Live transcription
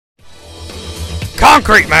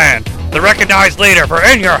Concreteman, the recognized leader for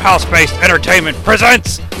in-your-house-based entertainment,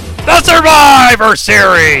 presents the Survivor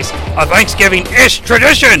Series, a Thanksgiving-ish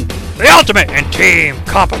tradition, the ultimate in team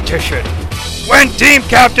competition. When team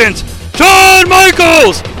captains Shawn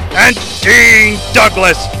Michaels and Dean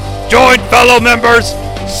Douglas join fellow members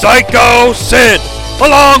Psycho Sid,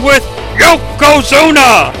 along with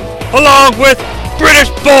Yokozuna, along with British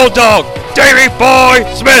Bulldog Davey Boy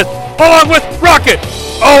Smith, along with Rocket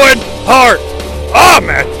Owen Hart,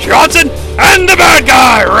 Ahmed Johnson, and the bad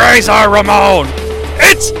guy Razor Ramon.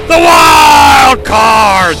 It's the Wild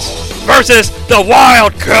Cards versus the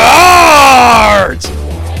Wild Cards.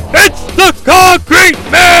 It's the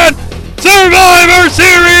Concreteman Survivor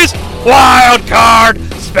Series Wild Card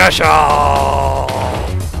Special.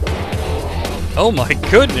 Oh my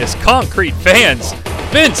goodness, Concrete fans.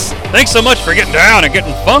 Vince, thanks so much for getting down and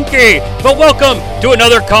getting funky. But welcome to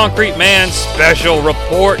another Concreteman special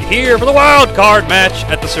report here for the Wild Card match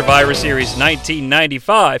at the Survivor Series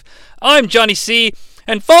 1995. I'm Jonnie Sea.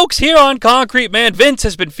 And folks, here on Concreteman, Vince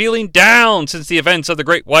has been feeling down since the events of the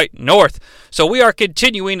Great White North. So we are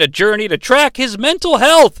continuing a journey to track his mental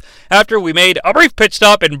health. After we made a brief pit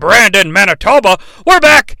stop in Brandon, Manitoba, we're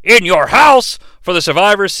back in your house for the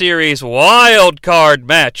Survivor Series Wild Card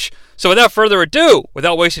match. So without further ado,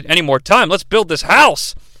 without wasting any more time, let's build this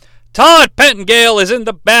house. Todd Pentangale is in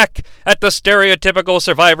the back at the stereotypical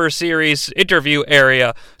Survivor Series interview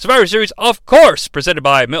area. Survivor Series, of course, presented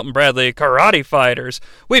by Milton Bradley Karate Fighters.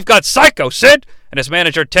 We've got Psycho Sid and his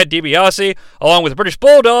manager Ted DiBiase, along with British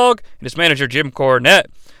Bulldog and his manager Jim Cornette.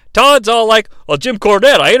 Todd's all like, well, Jim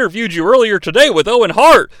Cornette, I interviewed you earlier today with Owen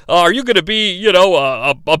Hart. Are you going to be,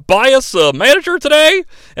 a bias manager today?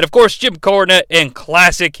 And, of course, Jim Cornette, in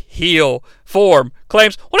classic heel form,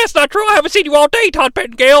 claims, well, that's not true. I haven't seen you all day, Todd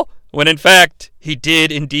Pentangale. When, in fact, he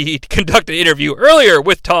did indeed conduct an interview earlier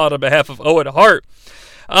with Todd on behalf of Owen Hart.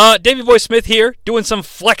 Davey Boy Smith here, doing some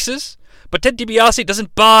flexes. But Ted DiBiase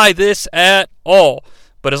doesn't buy this at all.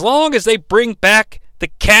 But as long as they bring back the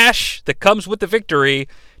cash that comes with the victory,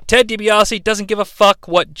 Ted DiBiase doesn't give a fuck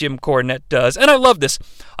what Jim Cornette does. And I love this.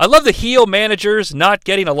 I love the heel managers not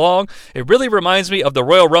getting along. It really reminds me of the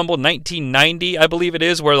Royal Rumble 1990, I believe it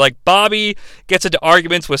is, where like Bobby gets into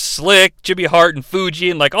arguments with Slick, Jimmy Hart, and Fuji,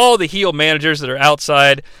 and like all the heel managers that are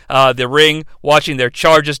outside the ring watching their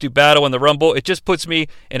charges do battle in the Rumble. It just puts me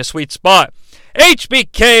in a sweet spot.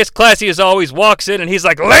 HBK, as classy as always, walks in and he's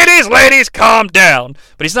like, ladies, calm down.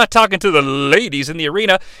 But he's not talking to the ladies in the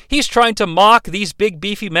arena. He's trying to mock these big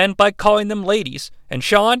beefy men by calling them ladies. And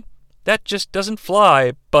Shawn, that just doesn't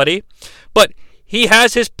fly, buddy. But he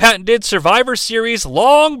has his patented Survivor Series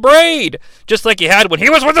long braid, just like he had when he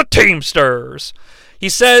was with the Teamsters. He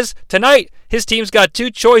says tonight his team's got two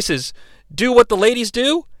choices. Do what the ladies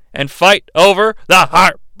do and fight over the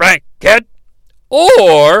Heartbreak Kid.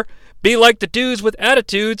 Or be like the dudes with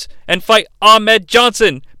attitudes and fight Ahmed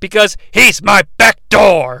Johnson because he's my back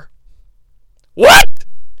door. What?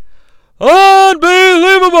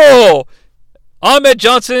 Unbelievable! Ahmed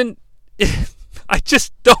Johnson, I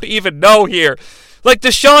just don't even know here. Like,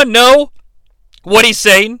 does Shawn know what he's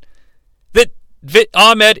saying? That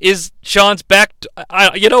Ahmed is Shawn's back.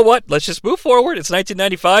 You know what? Let's just move forward. It's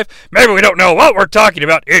 1995. Maybe we don't know what we're talking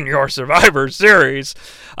about in your Survivor Series.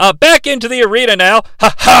 Back into the arena now.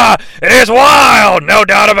 Ha ha! It is wild, no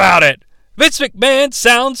doubt about it. Vince McMahon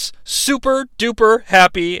sounds super duper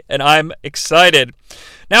happy, and I'm excited.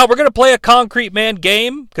 Now, we're going to play a Concreteman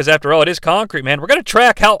game, because after all, it is Concreteman. We're going to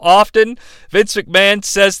track how often Vince McMahon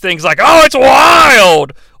says things like, oh, it's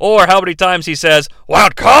wild! Or how many times he says,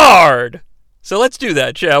 wild card! So let's do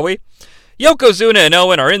that, shall we? Yokozuna and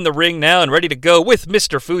Owen are in the ring now and ready to go with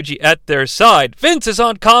Mr. Fuji at their side. Vince is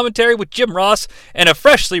on commentary with Jim Ross and a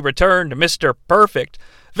freshly returned Mr. Perfect.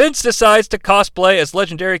 Vince decides to cosplay as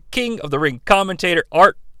legendary King of the Ring commentator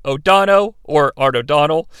Art O'Donnell,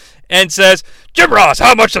 and says, Jim Ross,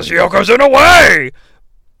 how much does Yokozuna weigh?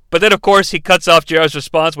 But then, of course, he cuts off JR's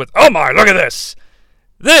response with, oh my, look at this.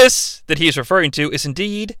 This that he's referring to is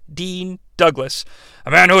indeed Dean Douglas,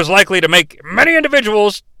 a man who is likely to make many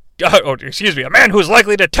individuals, a man who is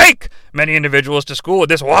likely to take many individuals to school with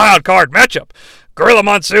this wild card matchup. Gorilla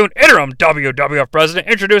Monsoon, interim WWF president,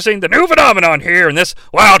 introducing the new phenomenon here in this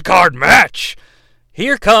wild card match.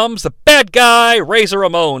 Here comes the bad guy, Razor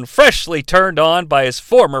Ramon, freshly turned on by his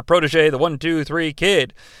former protege, the 1-2-3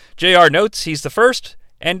 Kid. JR notes he's the first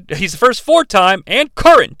four-time and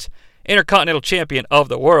current Intercontinental Champion of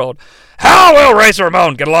the world. How will Razor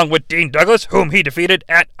Ramon get along with Dean Douglas, whom he defeated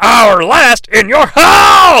at our last in your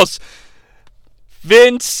house?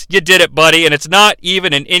 Vince, you did it, buddy, and it's not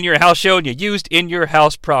even an in-your-house show, and you used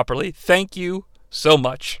in-your-house properly. Thank you so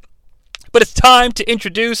much. But it's time to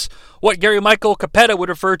introduce what Gary Michael Capetta would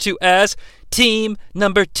refer to as Team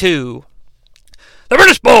Number 2. The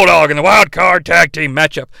British Bulldog in the wild card tag team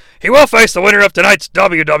matchup. He will face the winner of tonight's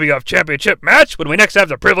WWF Championship match when we next have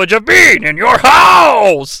the privilege of being in your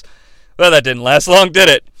house. Well, that didn't last long, did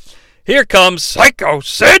it? Here comes Psycho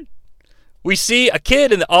Sid. We see a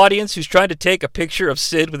kid in the audience who's trying to take a picture of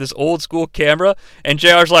Sid with his old school camera, and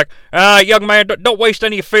JR's like, young man, don't waste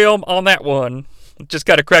any film on that one. It just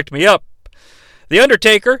kind of cracked me up. The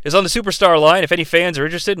Undertaker is on the Superstar line if any fans are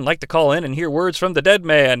interested and like to call in and hear words from the dead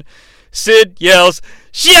man. Sid yells,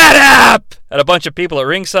 "Shut up!" at a bunch of people at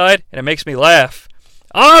ringside, and it makes me laugh.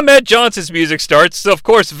 Ahmed Johnson's music starts, so of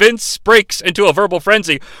course Vince breaks into a verbal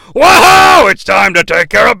frenzy. Whoa! It's time to take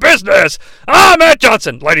care of business! Ahmed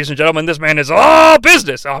Johnson! Ladies and gentlemen, this man is all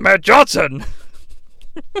business! Ahmed Johnson!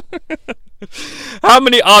 How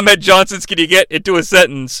many Ahmed Johnsons can you get into a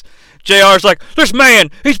sentence? JR's like, this man,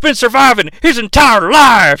 he's been surviving his entire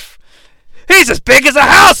life! He's as big as a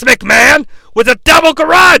house, McMahon! With a double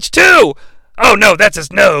garage, too! Oh no, that's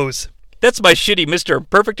his nose. That's my shitty Mr.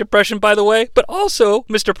 Perfect impression, by the way, but also,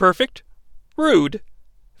 Mr. Perfect, rude.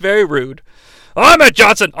 Very rude. Ahmed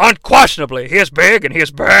Johnson, unquestionably, he is big and he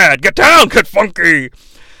is bad. Get down, get funky!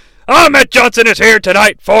 Ahmed Johnson is here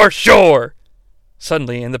tonight for sure!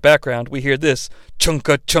 Suddenly, in the background, we hear this.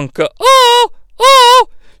 Chunka, chunka, oh,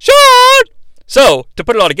 Sean! So, to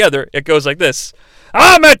put it all together, it goes like this.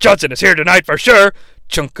 Ahmed Johnson is here tonight for sure.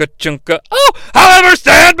 Chunka, chunka, oh! However,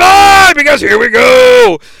 stand by, because here we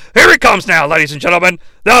go! Here he comes now, ladies and gentlemen.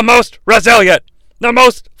 The most resilient, the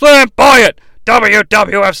most flamboyant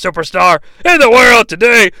WWF superstar in the world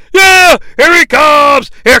today. Yeah, here he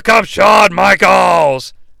comes! Here comes Shawn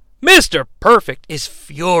Michaels! Mr. Perfect is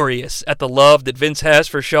furious at the love that Vince has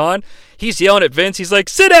for Shawn. He's yelling at Vince. He's like,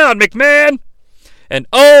 sit down, McMahon! And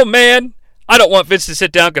oh, man, I don't want Vince to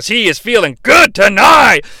sit down because he is feeling good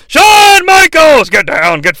tonight. Shawn Michaels, get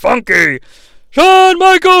down, get funky. Shawn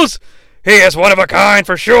Michaels, he is one of a kind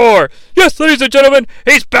for sure. Yes, ladies and gentlemen,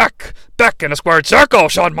 he's back in a squared circle.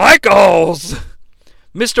 Shawn Michaels.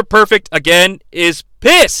 Mr. Perfect, again, is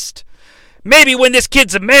pissed. Maybe when this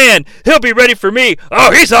kid's a man, he'll be ready for me.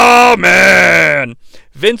 Oh, he's all man.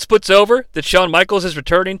 Vince puts over that Shawn Michaels is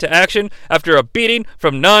returning to action after a beating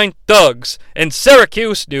from 9 thugs in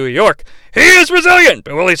Syracuse, New York. He is resilient,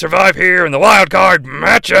 but will he survive here in the wild card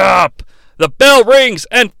matchup? The bell rings,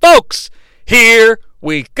 and folks, here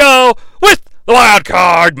we go with the wild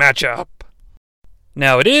card matchup.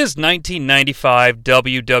 Now, it is 1995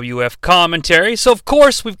 WWF commentary, so of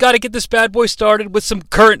course we've got to get this bad boy started with some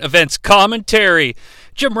current events commentary.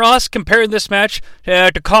 Jim Ross comparing this match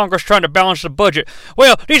to Congress trying to balance the budget.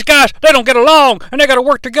 Well, these guys, they don't get along, and they got to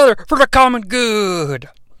work together for the common good.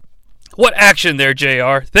 What action there,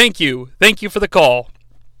 JR. Thank you. Thank you for the call.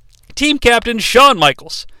 Team captain Shawn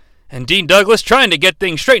Michaels and Dean Douglas trying to get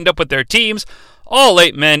things straightened up with their teams. All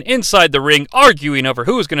 8 men inside the ring arguing over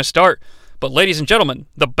who's going to start. But ladies and gentlemen,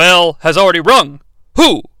 the bell has already rung.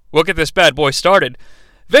 Who will get this bad boy started?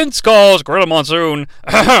 Vince calls Gorilla Monsoon,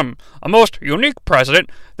 a most unique president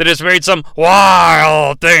that has made some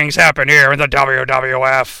wild things happen here in the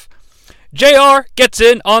WWF. JR gets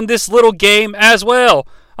in on this little game as well.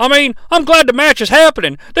 I mean, I'm glad the match is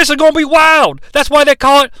happening. This is going to be wild. That's why they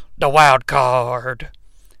call it the wild card.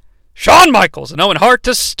 Shawn Michaels and Owen Hart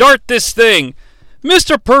to start this thing.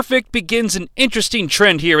 Mr. Perfect begins an interesting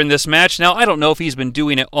trend here in this match. Now, I don't know if he's been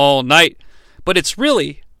doing it all night, but it's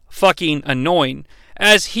really fucking annoying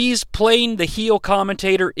as he's playing the heel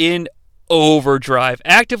commentator in overdrive,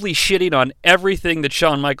 actively shitting on everything that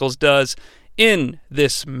Shawn Michaels does in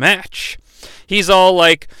this match. He's all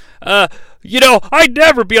like, I'd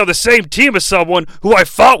never be on the same team as someone who I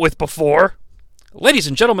fought with before. Ladies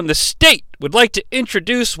and gentlemen, the state would like to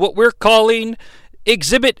introduce what we're calling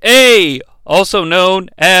Exhibit A, also known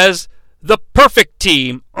as the Perfect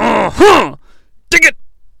Team. Dig it!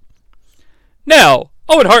 Now,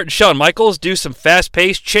 Owen Hart and Shawn Michaels do some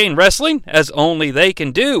fast-paced chain wrestling, as only they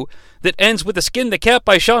can do, that ends with a skin the cat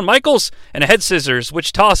by Shawn Michaels and a head scissors,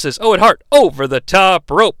 which tosses Owen Hart over the top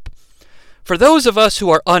rope. For those of us who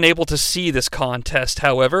are unable to see this contest,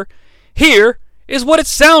 however, here is what it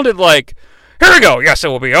sounded like. Here we go. Yes, it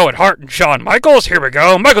will be Owen Hart and Shawn Michaels. Here we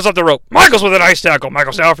go. Michaels up the rope. Michaels with a nice tackle.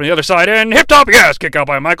 Michaels down from the other side and hip top. Yes, kick out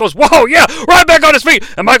by Michaels. Whoa, yeah. Right back on his feet.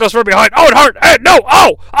 And Michaels from behind. Owen Hart. And no.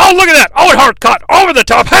 Oh, look at that. Owen Hart caught over the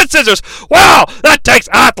top. Head scissors. Wow, that takes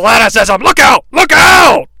athleticism. Look out. Look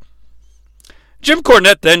out. Jim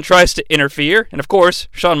Cornette then tries to interfere. And of course,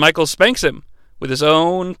 Shawn Michaels spanks him with his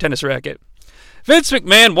own tennis racket. Vince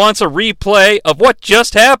McMahon wants a replay of what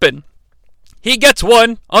just happened. He gets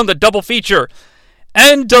one on the double feature.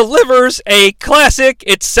 and delivers a classic,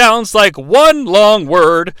 it sounds like one long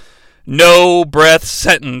word, no breath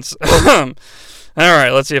sentence. Alright,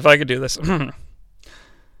 let's see if I can do this. Alright,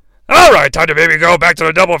 time to maybe go back to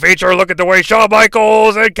the double feature. Look at the way Shawn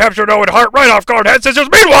Michaels and captured Owen Hart right off guard head scissors.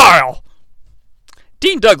 Meanwhile,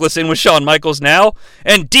 Dean Douglas in with Shawn Michaels now,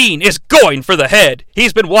 and Dean is going for the head.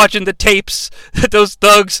 He's been watching the tapes that those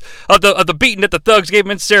thugs, of the beating that the thugs gave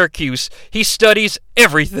him in Syracuse. He studies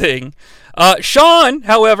everything. Shawn,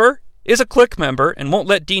 however, is a Clique member and won't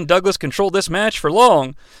let Dean Douglas control this match for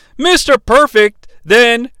long. Mr. Perfect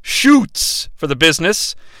then shoots for the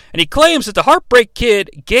business, and he claims that the Heartbreak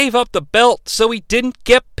Kid gave up the belt so he didn't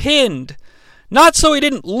get pinned. Not so he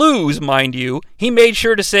didn't lose, mind you. He made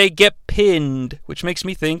sure to say get pinned, which makes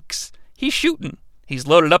me think he's shooting. He's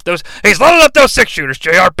loaded up those 6-shooters,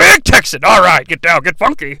 JR. Big Texan. All right, get down, get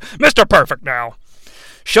funky. Mr. Perfect now.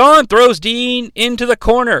 Shawn throws Dean into the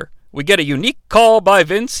corner. We get a unique call by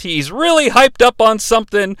Vince. He's really hyped up on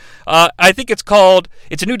something. I think it's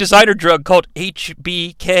a new designer drug called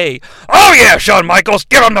HBK. Oh yeah, Shawn Michaels,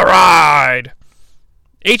 give him the ride.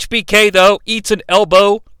 HBK, though, eats an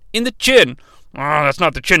elbow in the chin. Oh, that's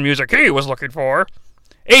not the chin music he was looking for.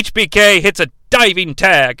 HBK hits a diving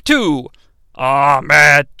tag to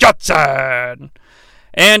Ahmed Johnson.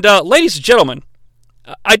 And ladies and gentlemen,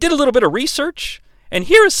 I did a little bit of research, and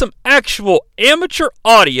here is some actual amateur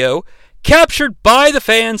audio captured by the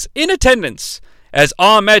fans in attendance as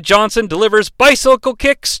Ahmed Johnson delivers bicycle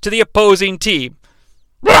kicks to the opposing team.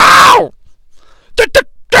 Wow!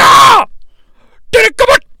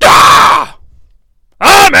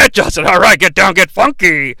 Ahmed Johnson, all right, get down, get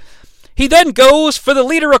funky. He then goes for the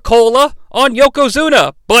liter of cola on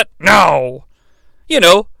Yokozuna, but no. You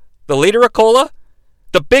know, the liter of cola,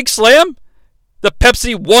 the Big Slam, the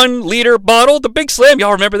Pepsi 1 liter bottle, the Big Slam,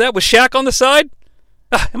 y'all remember that with Shaq on the side?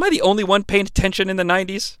 Am I the only one paying attention in the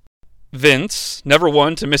 90s? Vince, never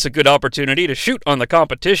one to miss a good opportunity to shoot on the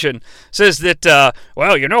competition, says that,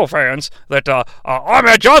 well, you know, fans, that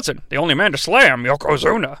Ahmed Johnson, the only man to slam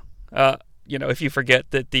Yokozuna. If you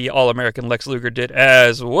forget that the All-American Lex Luger did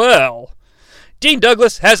as well. Dean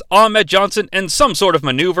Douglas has Ahmed Johnson in some sort of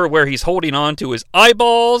maneuver where he's holding on to his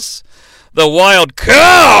eyeballs. The Wild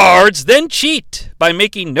Cards then cheat by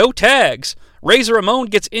making no tags. Razor Ramon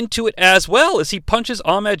gets into it as well as he punches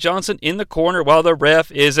Ahmed Johnson in the corner while the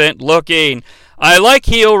ref isn't looking. I like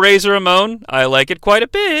heel Razor Ramon. I like it quite a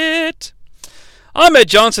bit. Ahmed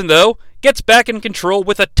Johnson, though, gets back in control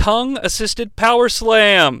with a tongue-assisted power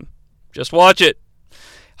slam. Just watch it.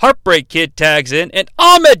 Heartbreak Kid tags in, and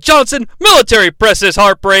Ahmed Johnson military presses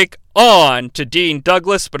Heartbreak on to Dean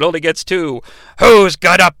Douglas, but only gets 2. Who's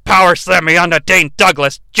gonna power slam me onto Dean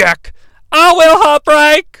Douglas, Jack? I will,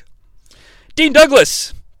 Heartbreak! Dean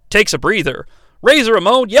Douglas takes a breather. Razor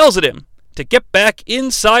Ramon yells at him to get back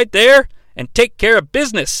inside there and take care of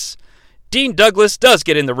business. Dean Douglas does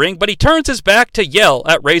get in the ring, but he turns his back to yell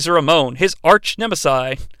at Razor Ramon, his arch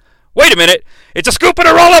nemesis. Wait a minute! It's a scoop and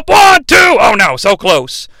a roll-up! 1, 2! Oh no, so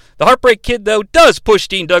close. The Heartbreak Kid, though, does push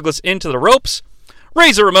Dean Douglas into the ropes.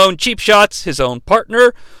 Razor Ramon cheap shots his own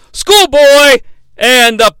partner. Schoolboy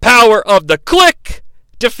and the power of the Clique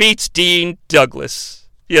defeats Dean Douglas.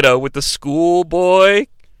 You know, with the schoolboy,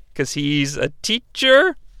 because he's a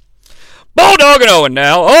teacher. Bulldog and Owen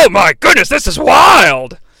now. Oh my goodness, this is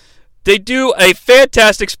wild! They do a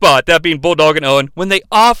fantastic spot, that being Bulldog and Owen, when they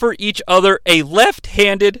offer each other a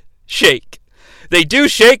left-handed shake. They do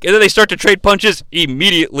shake, and then they start to trade punches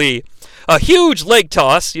immediately. A huge leg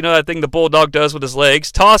toss, you know that thing the Bulldog does with his legs,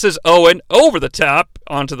 tosses Owen over the top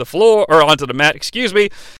onto the floor, or onto the mat,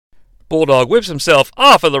 Bulldog whips himself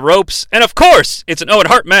off of the ropes, and of course, it's an Owen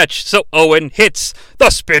Hart match, so Owen hits the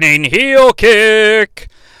spinning heel kick.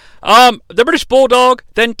 The British Bulldog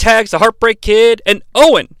then tags the Heartbreak Kid, and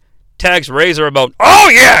Owen tags Razor Ramon. Oh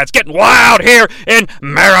yeah, it's getting wild here in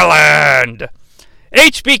Maryland.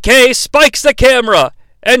 HBK spikes the camera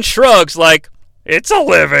and shrugs like, it's a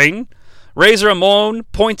living. Razor Ramon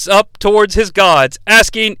points up towards his gods,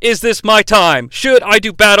 asking, is this my time? Should I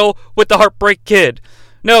do battle with the Heartbreak Kid?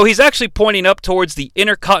 No, he's actually pointing up towards the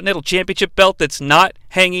Intercontinental Championship belt that's not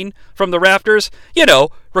hanging from the rafters. You know,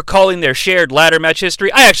 recalling their shared ladder match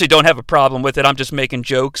history. I actually don't have a problem with it. I'm just making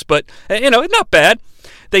jokes, but, not bad.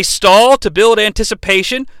 They stall to build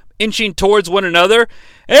anticipation, inching towards one another,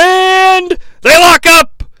 and they lock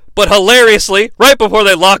up! But hilariously, right before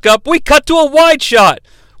they lock up, we cut to a wide shot.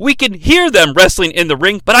 We can hear them wrestling in the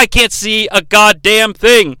ring, but I can't see a goddamn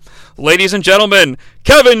thing. Ladies and gentlemen,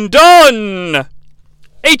 Kevin Dunn!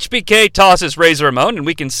 HBK tosses Razor Ramon, and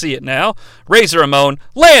we can see it now. Razor Ramon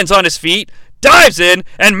lands on his feet, dives in,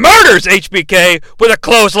 and murders HBK with a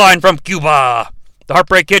clothesline from Cuba. The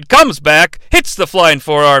Heartbreak Kid comes back, hits the flying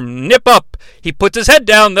forearm, nip up. He puts his head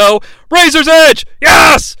down, though. Razor's Edge!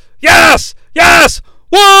 Yes! Yes! Yes!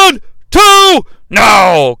 1, 2...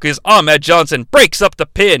 No! Because Ahmed Johnson breaks up the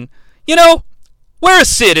pin. You know, where is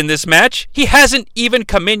Sid in this match? He hasn't even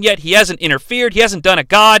come in yet. He hasn't interfered. He hasn't done a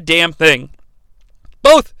goddamn thing.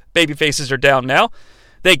 Both babyfaces are down now.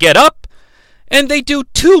 They get up, and they do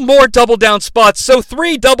 2 more double down spots, so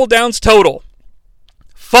 3 double downs total.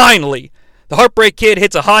 Finally, the Heartbreak Kid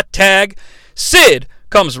hits a hot tag. Sid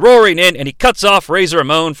comes roaring in, and he cuts off Razor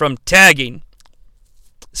Ramon from tagging.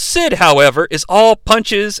 Sid, however, is all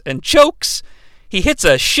punches and chokes. He hits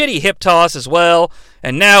a shitty hip toss as well,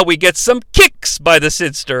 and now we get some kicks by the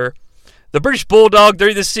Sidster. The British Bulldog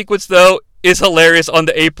during this sequence, though, is hilarious on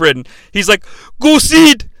the apron. He's like, "Go,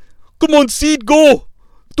 Sid! Come on, Sid, go!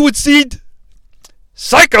 Do it, Sid!"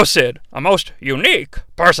 Psycho Sid, a most unique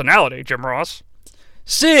personality, Jim Ross.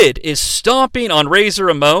 Sid is stomping on Razor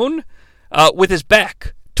Ramon with his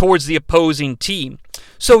back towards the opposing team.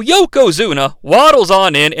 So Yokozuna waddles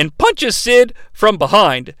on in and punches Sid from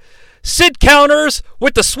behind. Sid counters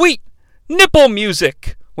with the sweet nipple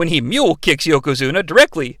music when he mule kicks Yokozuna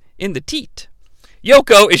directly in the teat.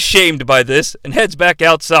 Yoko is shamed by this and heads back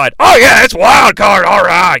outside. Oh yeah, it's wild card,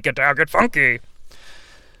 alright, get down, get funky.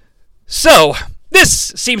 So,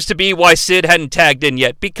 this seems to be why Sid hadn't tagged in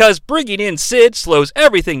yet, because bringing in Sid slows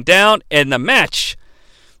everything down, and the match,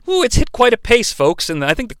 it's hit quite a pace, folks, and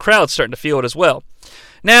I think the crowd's starting to feel it as well.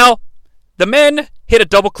 Now, the men hit a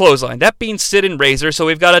double clothesline, that being Sid and Razor, so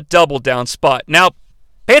we've got a double down spot. Now,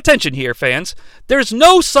 pay attention here, fans. There's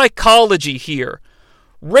no psychology here.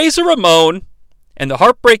 Razor Ramon and the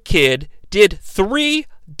Heartbreak Kid did 3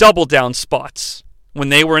 double down spots when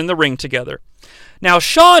they were in the ring together. Now,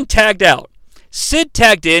 Sean tagged out. Sid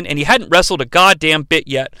tagged in, and he hadn't wrestled a goddamn bit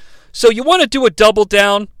yet. So you want to do a double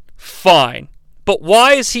down? Fine. But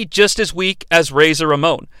why is he just as weak as Razor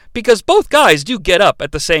Ramon? Because both guys do get up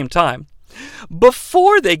at the same time.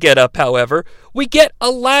 Before they get up, however, we get a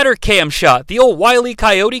ladder cam shot. The old Wile E.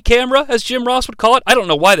 Coyote camera, as Jim Ross would call it. I don't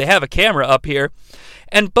know why they have a camera up here.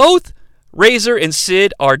 And both Razor and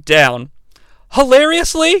Sid are down.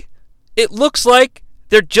 Hilariously, it looks like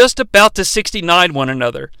they're just about to 69 one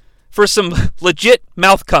another for some legit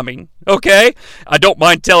mouth coming, okay? I don't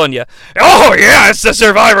mind telling you. Oh yeah, it's the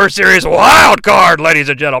Survivor Series wild card, ladies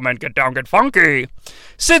and gentlemen. Get down, get funky.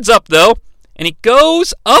 Sid's up, though, and he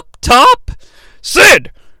goes up top.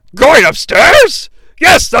 Sid, going upstairs?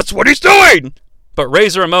 Yes, that's what he's doing. But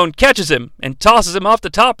Razor Ramon catches him and tosses him off the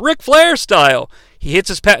top Ric Flair style. He hits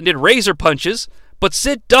his patented razor punches, but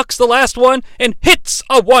Sid ducks the last one and hits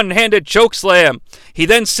a one-handed chokeslam. He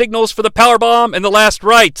then signals for the powerbomb and the last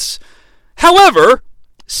rites. However,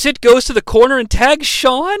 Sid goes to the corner and tags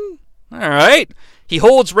Sean. All right. He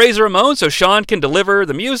holds Razor Ramon so Sean can deliver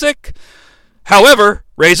the music. However,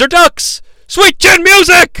 Razor ducks. Sweet chin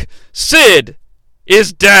music! Sid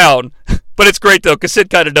is down. But it's great, though, because Sid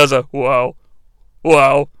kind of does a wow,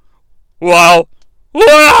 wow, wow,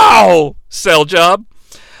 wow sell job.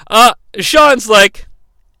 Sean's like,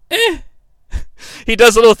 He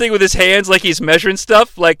does a little thing with his hands like he's measuring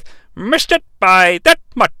stuff, like, missed it by that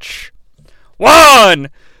much. 1,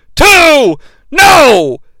 2,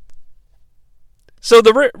 no! So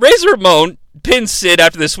the Razor Ramon pins Sid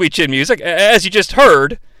after the sweet chin music, as you just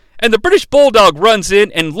heard, and the British Bulldog runs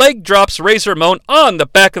in and leg drops Razor Ramon on the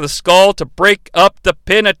back of the skull to break up the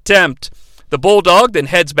pin attempt. The Bulldog then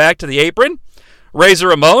heads back to the apron. Razor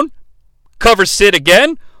Ramon covers Sid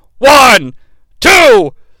again. 1,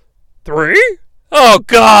 2, 3. Oh,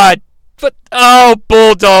 God. But,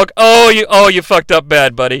 Bulldog. You fucked up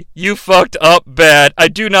bad, buddy. You fucked up bad. I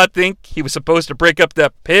do not think he was supposed to break up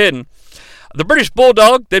that pin. The British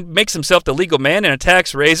Bulldog then makes himself the legal man and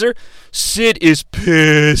attacks Razor. Sid is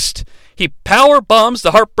pissed. He power bombs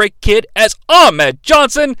the Heartbreak Kid as Ahmed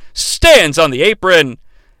Johnson stands on the apron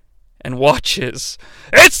and watches.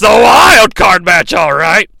 It's the wild card match, all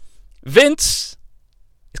right. Vince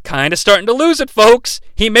is kind of starting to lose it, folks.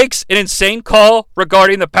 He makes an insane call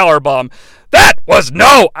regarding the powerbomb. That was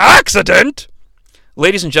no accident.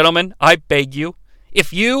 Ladies and gentlemen, I beg you,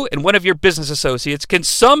 if you and one of your business associates can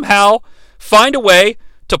somehow find a way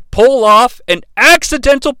to pull off an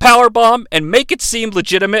accidental powerbomb and make it seem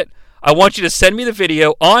legitimate, I want you to send me the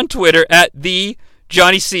video on Twitter at the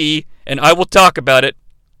Jonnie Sea, and I will talk about it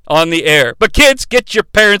on the air. But kids, get your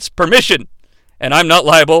parents' permission, and I'm not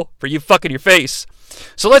liable for you fucking your face.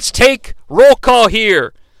 So let's take roll call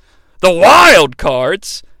here. The wild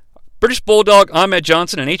cards, British Bulldog, Ahmed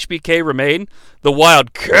Johnson, and HBK remain. The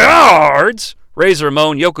wild cards, Razor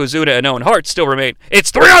Ramon, Yokozuna, and Owen Hart still remain.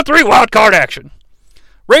 It's 3-on-3 wild card action.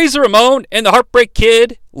 Razor Ramon and the Heartbreak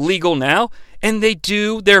Kid, legal now, and they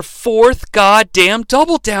do their fourth goddamn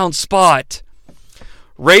double down spot.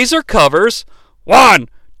 Razor covers. 1,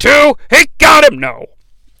 2, he got him! No.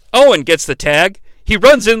 Owen gets the tag. He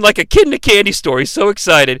runs in like a kid in a candy store. He's so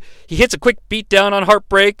excited. He hits a quick beat down on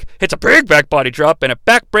Heartbreak, hits a big back body drop and a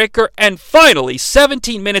backbreaker, and finally,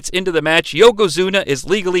 17 minutes into the match, Yokozuna is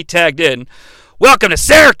legally tagged in. Welcome to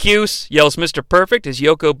Syracuse, yells Mr. Perfect as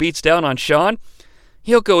Yoko beats down on Sean.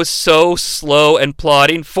 Yoko is so slow and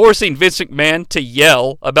plodding, forcing Vince McMahon to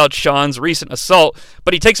yell about Sean's recent assault,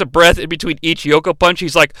 but he takes a breath in between each Yoko punch.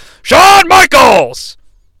 He's like, Shawn Michaels!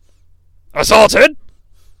 Assaulted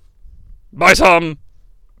by some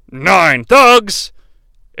 9 thugs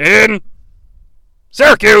in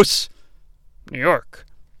Syracuse, New York.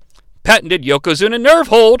 Patented Yokozuna nerve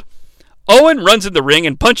hold. Owen runs in the ring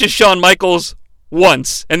and punches Shawn Michaels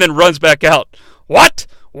once and then runs back out. What?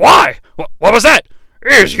 Why? What was that?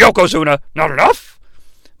 Is Yokozuna not enough?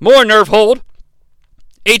 More nerve hold.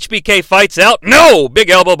 HBK fights out. No! Big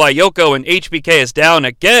elbow by Yoko and HBK is down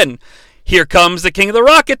again. Here comes the King of the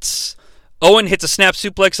Rockets. Owen hits a snap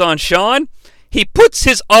suplex on Sean. He puts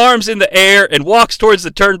his arms in the air and walks towards the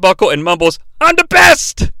turnbuckle and mumbles, I'm the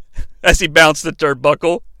best! As he bounced the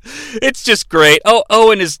turnbuckle. It's just great. Oh,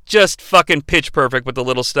 Owen is just fucking pitch perfect with the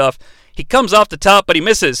little stuff. He comes off the top, but he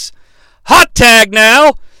misses. Hot tag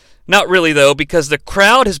now! Not really, though, because the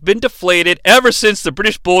crowd has been deflated ever since the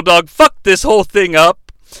British Bulldog fucked this whole thing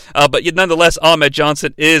up. But nonetheless, Ahmed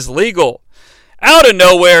Johnson is legal. Out of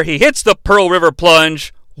nowhere, he hits the Pearl River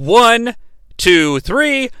Plunge. 1, 2,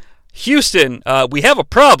 3. Houston, we have a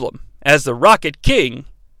problem, as the Rocket King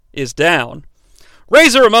is down.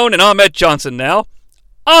 Razor Ramon and Ahmed Johnson now.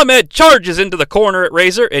 Ahmed charges into the corner at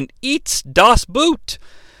Razor and eats Das Boot.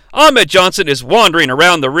 Ahmed Johnson is wandering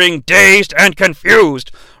around the ring, dazed and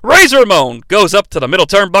confused. Razor Ramon goes up to the middle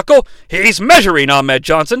turnbuckle. He's measuring Ahmed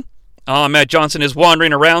Johnson. Ahmed Johnson is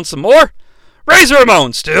wandering around some more. Razor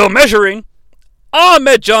Ramon still measuring.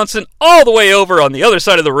 Ahmed Johnson all the way over on the other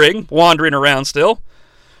side of the ring, wandering around still.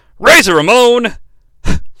 Razor Ramon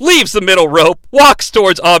leaves the middle rope, walks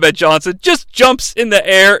towards Ahmed Johnson, just jumps in the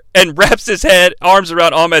air and wraps his arms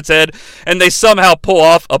around Ahmed's head, and they somehow pull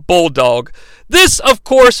off a bulldog. This, of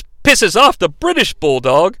course, pisses off the British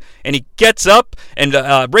Bulldog, and he gets up, and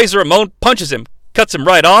Razor Ramon punches him, cuts him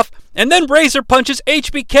right off, and then Razor punches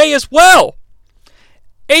HBK as well.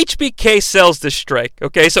 HBK sells this strike,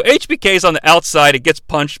 okay? So HBK is on the outside and gets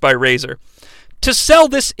punched by Razor. To sell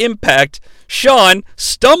this impact, Sean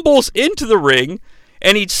stumbles into the ring,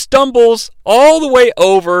 and he stumbles all the way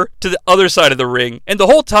over to the other side of the ring. And the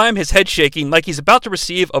whole time, his head's shaking like he's about to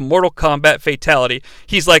receive a Mortal Kombat fatality.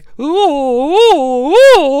 He's like, ooh, ooh,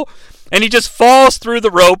 ooh, and he just falls through the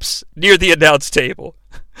ropes near the announce table.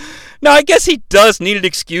 Now, I guess he does need an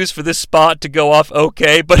excuse for this spot to go off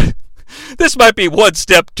okay, but this might be one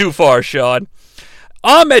step too far, Sean.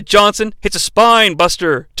 Ahmed Johnson hits a spine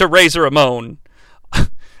buster to Razor Ramon.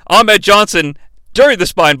 Ahmed Johnson, during the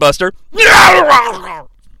spine buster,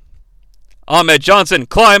 Ahmed Johnson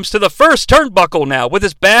climbs to the first turnbuckle now with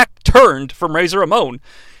his back turned from Razor Ramon.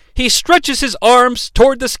 He stretches his arms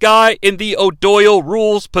toward the sky in the O'Doyle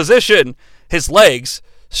rules position. His legs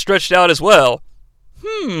stretched out as well.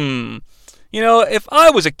 You know, if I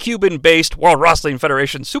was a Cuban-based World Wrestling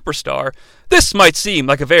Federation superstar, this might seem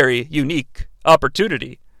like a very unique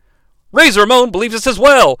opportunity. Razor Ramon believes this as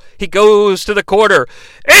well. He goes to the corner.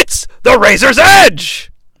 It's the Razor's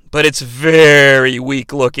Edge! But it's very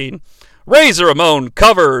weak looking. Razor Ramon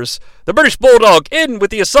covers. The British Bulldog in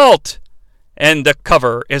with the assault. And the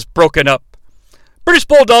cover is broken up. British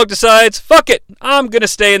Bulldog decides, fuck it, I'm going to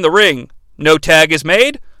stay in the ring. No tag is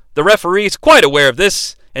made. The referee is quite aware of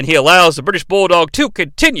this, and he allows the British Bulldog to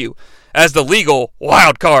continue as the legal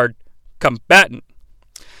wildcard combatant.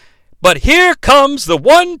 But here comes the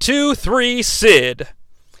 1, 2, 3 Sid.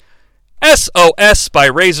 SOS by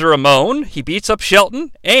Razor Ramon. He beats up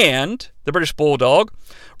Shelton and the British Bulldog.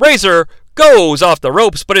 Razor goes off the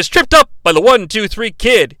ropes but is tripped up by the 1, 2, 3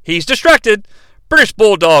 Kid. He's distracted. British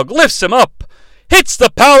Bulldog lifts him up. Hits the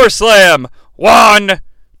power slam. 1,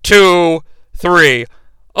 2, 3.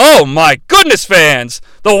 Oh my goodness, fans!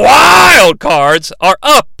 The wild cards are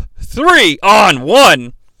up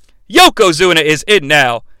 3-on-1. Yokozuna is in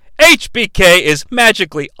now. HBK is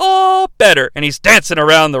magically all better, and he's dancing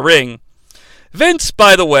around the ring. Vince,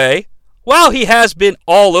 by the way, while he has been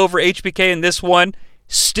all over HBK in this one,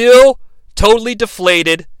 still totally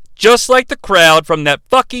deflated, just like the crowd from that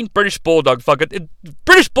fucking British Bulldog.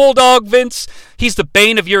 British Bulldog, Vince, he's the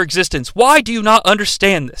bane of your existence. Why do you not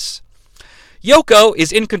understand this? Yoko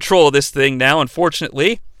is in control of this thing now,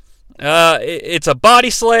 unfortunately. It's a body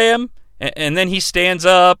slam, and then he stands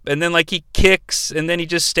up, and then he kicks, and then he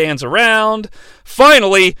just stands around.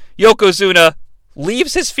 Finally, Yokozuna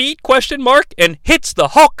leaves his feet, and hits the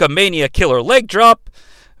Hulkamania killer leg drop.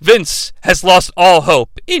 Vince has lost all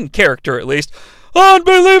hope, in character at least.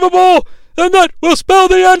 Unbelievable! And that will spell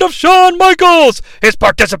the end of Shawn Michaels, his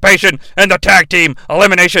participation in the tag team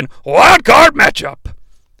elimination wildcard matchup.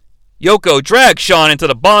 Yoko drags Shawn into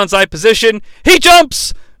the bonsai position. He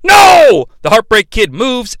jumps! No! The Heartbreak Kid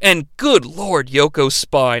moves, and good Lord, Yoko's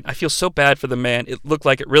spine. I feel so bad for the man. It looked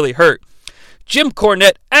like it really hurt. Jim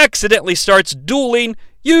Cornette accidentally starts dueling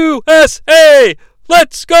USA!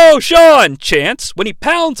 Let's go, Shawn! Chants when he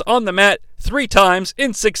pounds on the mat 3 times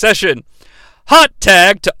in succession. Hot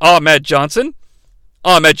tag to Ahmed Johnson.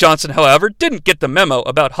 Ahmed Johnson, however, didn't get the memo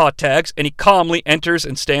about hot tags, and he calmly enters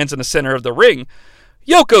and stands in the center of the ring.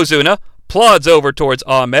 Yokozuna plods over towards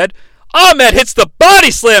Ahmed. Ahmed hits the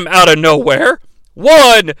body slam out of nowhere.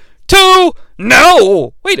 1, 2,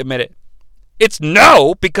 no! Wait a minute. It's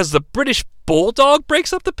no because the British Bulldog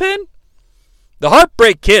breaks up the pin? The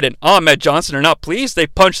Heartbreak Kid and Ahmed Johnson are not pleased. They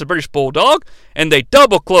punch the British Bulldog, and they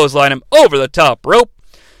double clothesline him over the top rope.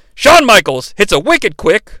 Shawn Michaels hits a wicked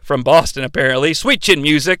quick, from Boston apparently, sweet chin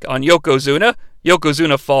music on Yokozuna.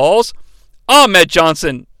 Yokozuna falls. Ahmed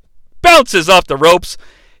Johnson bounces off the ropes,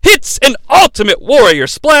 hits an Ultimate Warrior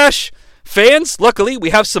splash. Fans, luckily we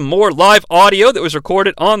have some more live audio that was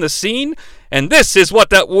recorded on the scene, and this is what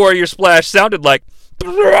that Warrior splash sounded like.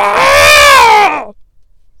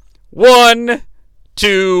 1,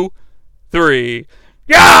 2, 3.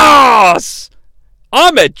 Yes!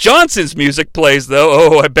 Ahmed Johnson's music plays, though.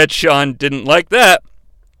 Oh, I bet Shawn didn't like that.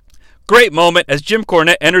 Great moment as Jim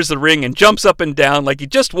Cornette enters the ring and jumps up and down like he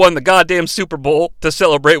just won the goddamn Super Bowl to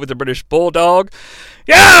celebrate with the British Bulldog.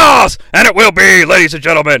 Yes! And it will be, ladies and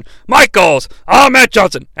gentlemen, Michaels, Ahmed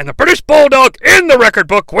Johnson, and the British Bulldog in the record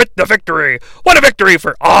book with the victory. What a victory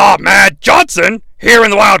for Ahmed Johnson here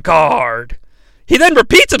in the wild card. He then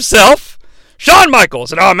repeats himself. Shawn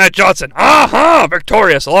Michaels and Ahmed Johnson,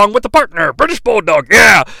 victorious, along with the partner, British Bulldog,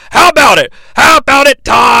 yeah, how about it,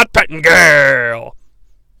 Todd Pettengill?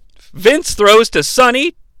 Vince throws to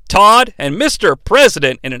Sonny, Todd, and Mr.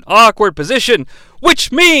 President in an awkward position,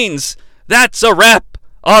 which means that's a wrap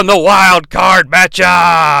on the wild card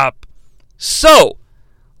matchup. So,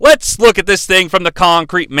 let's look at this thing from the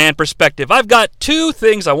Concrete Man perspective. I've got 2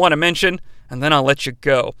 things I want to mention, and then I'll let you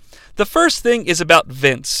go. The first thing is about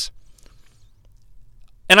Vince.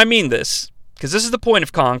 And I mean this, because this is the point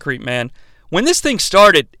of Concrete Man. When this thing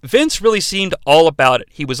started, Vince really seemed all about it.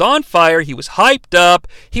 He was on fire, he was hyped up,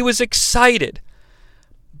 he was excited.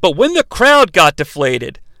 But when the crowd got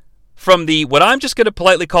deflated from the, what I'm just going to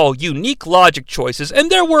politely call, unique logic choices, and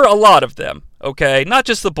there were a lot of them, okay? Not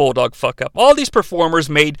just the Bulldog fuck-up. All these performers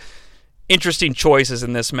made interesting choices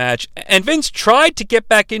in this match, and Vince tried to get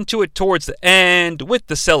back into it towards the end with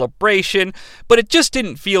the celebration, but it just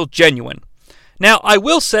didn't feel genuine. Now, I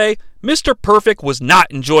will say, Mr. Perfect was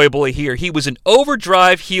not enjoyable here. He was in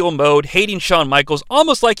overdrive heel mode, hating Shawn Michaels,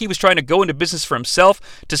 almost like he was trying to go into business for himself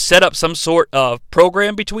to set up some sort of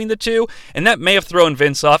program between the two, and that may have thrown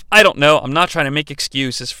Vince off. I don't know. I'm not trying to make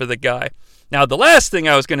excuses for the guy. Now, the last thing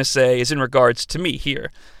I was going to say is in regards to me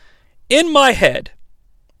here. In my head,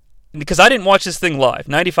 because I didn't watch this thing live,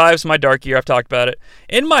 95 is my dark year, I've talked about it.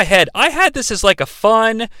 In my head, I had this as like a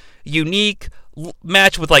fun, unique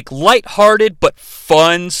match with like lighthearted but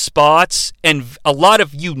fun spots and a lot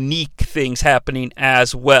of unique things happening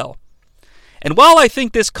as well. And while I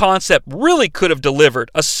think this concept really could have delivered,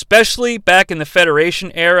 especially back in the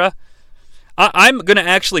Federation era, I'm going to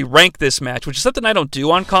actually rank this match, which is something I don't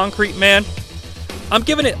do on Concrete Man. I'm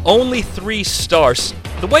giving it only 3 stars.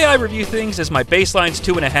 The way I review things is my baseline's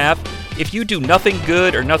 2.5. If you do nothing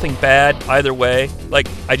good or nothing bad, either way, like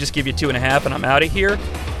I just give you 2.5 and I'm out of here,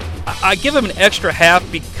 I give him an extra half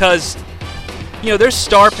because, you know, there's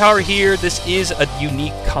star power here. This is a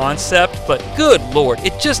unique concept, but good Lord,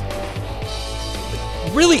 it just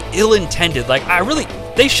really ill-intended. Like,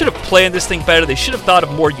 they should have planned this thing better. They should have thought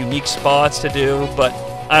of more unique spots to do, but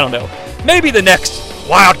I don't know. Maybe the next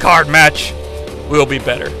wild card match will be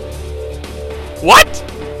better. What?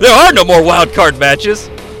 There are no more wild card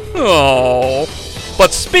matches? Oh.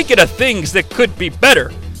 But speaking of things that could be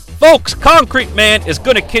better, folks, Concrete Man is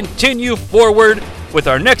going to continue forward with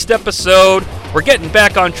our next episode. We're getting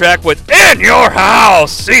back on track with In Your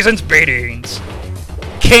House Season's Beatings.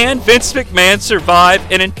 Can Vince McMahon survive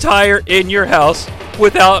an entire In Your House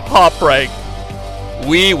without Hop Rank?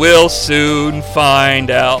 We will soon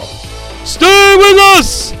find out. Stay with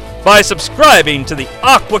us by subscribing to the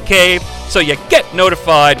Aqua Cave so you get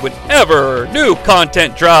notified whenever new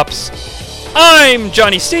content drops. I'm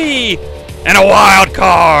Jonnie Sea, and a wild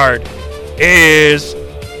card is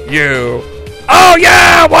you. Oh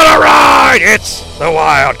yeah, what a ride! It's the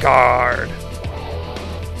wild card.